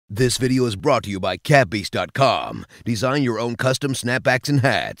This video is brought to you by CapBase.com. Design your own custom snapbacks and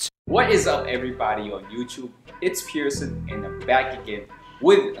hats. What is up, everybody on YouTube? It's Pierreson and I'm back again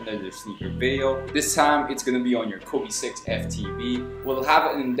with another sneaker video. This time it's gonna be on your Kobe 6 FTB. We'll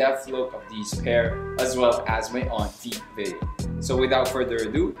have an in-depth look of these pair as well as my on-feet video. So without further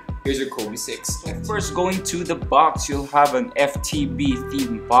ado, here's your Kobe 6 FTB. First, going to the box, you'll have an FTB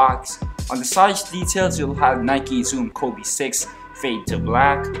themed box. On the size details, you'll have Nike Zoom Kobe 6 Fade to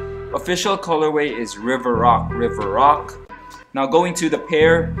Black. Official colorway is River Rock, River Rock. Now going to the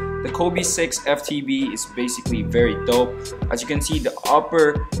pair, the Kobe 6 FTB is basically very dope. As you can see, the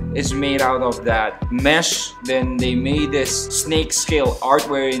upper is made out of that mesh. Then they made this snake scale art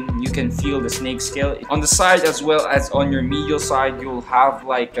wherein you can feel the snake scale. On the side as well as on your medial side, you'll have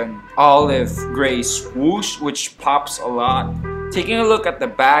like an olive gray swoosh which pops a lot. Taking a look at the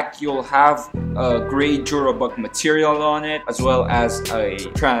back, you'll have a gray Durabuck material on it, as well as a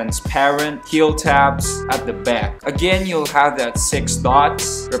transparent heel tabs at the back. Again, you'll have that 6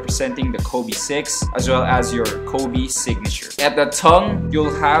 dots representing the Kobe 6, as well as your Kobe signature. At the tongue,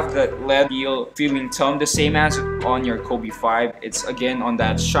 you'll have that lead feeling tongue, the same as on your Kobe 5. It's again on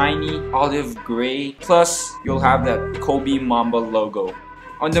that shiny olive gray, plus you'll have that Kobe Mamba logo.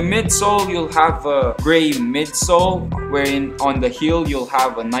 On the midsole, you'll have a gray midsole, wherein on the heel, you'll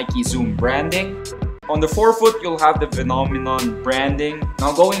have a Nike Zoom branding. On the forefoot, you'll have the Phenomenon branding.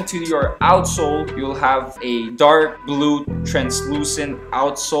 Now going to your outsole, you'll have a dark blue translucent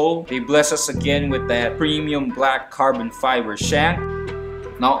outsole. They bless us again with that premium black carbon fiber shank.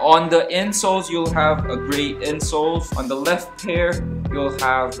 Now on the insoles, you'll have a gray insoles. On the left pair, you'll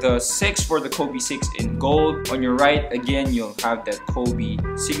have the 6 for the Kobe 6 in gold. On your right, again, you'll have that Kobe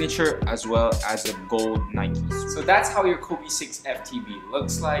signature as well as a gold Nikes. So that's how your Kobe 6 FTB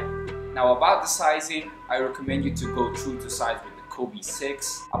looks like. Now about the sizing, I recommend you to go true to size with the Kobe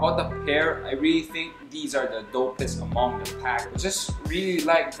 6. About the pair, I really think these are the dopest among the pack. I just really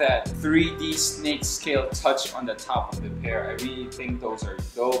like that 3D snake scale touch on the top of the pair. I really think those are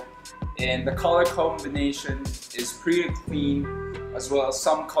dope. And the color combination is pretty clean, as well as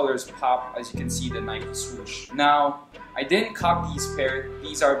some colors pop, as you can see the Nike swoosh. Now, I didn't copy these pair.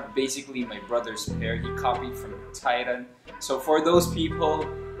 These are basically my brother's pair. He copied from Titan. So for those people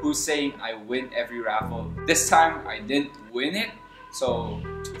who's saying I win every raffle, this time I didn't win it. So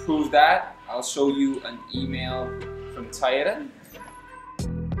to prove that, I'll show you an email from Titan.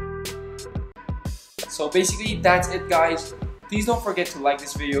 So basically that's it, guys. Please don't forget to like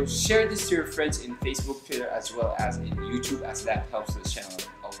this video, share this to your friends in Facebook, Twitter, as well as in YouTube, as that helps the channel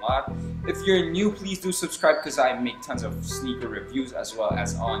a lot. If you're new, please do subscribe because I make tons of sneaker reviews as well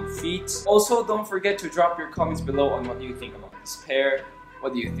as on feet. Also, don't forget to drop your comments below on what do you think about this pair,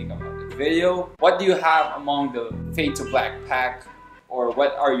 what do you think about the video, what do you have among the Fade to Black pack, or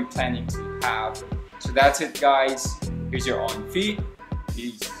what are you planning to have. So that's it, guys. Here's your on feet.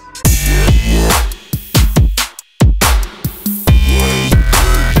 Peace. Yeah.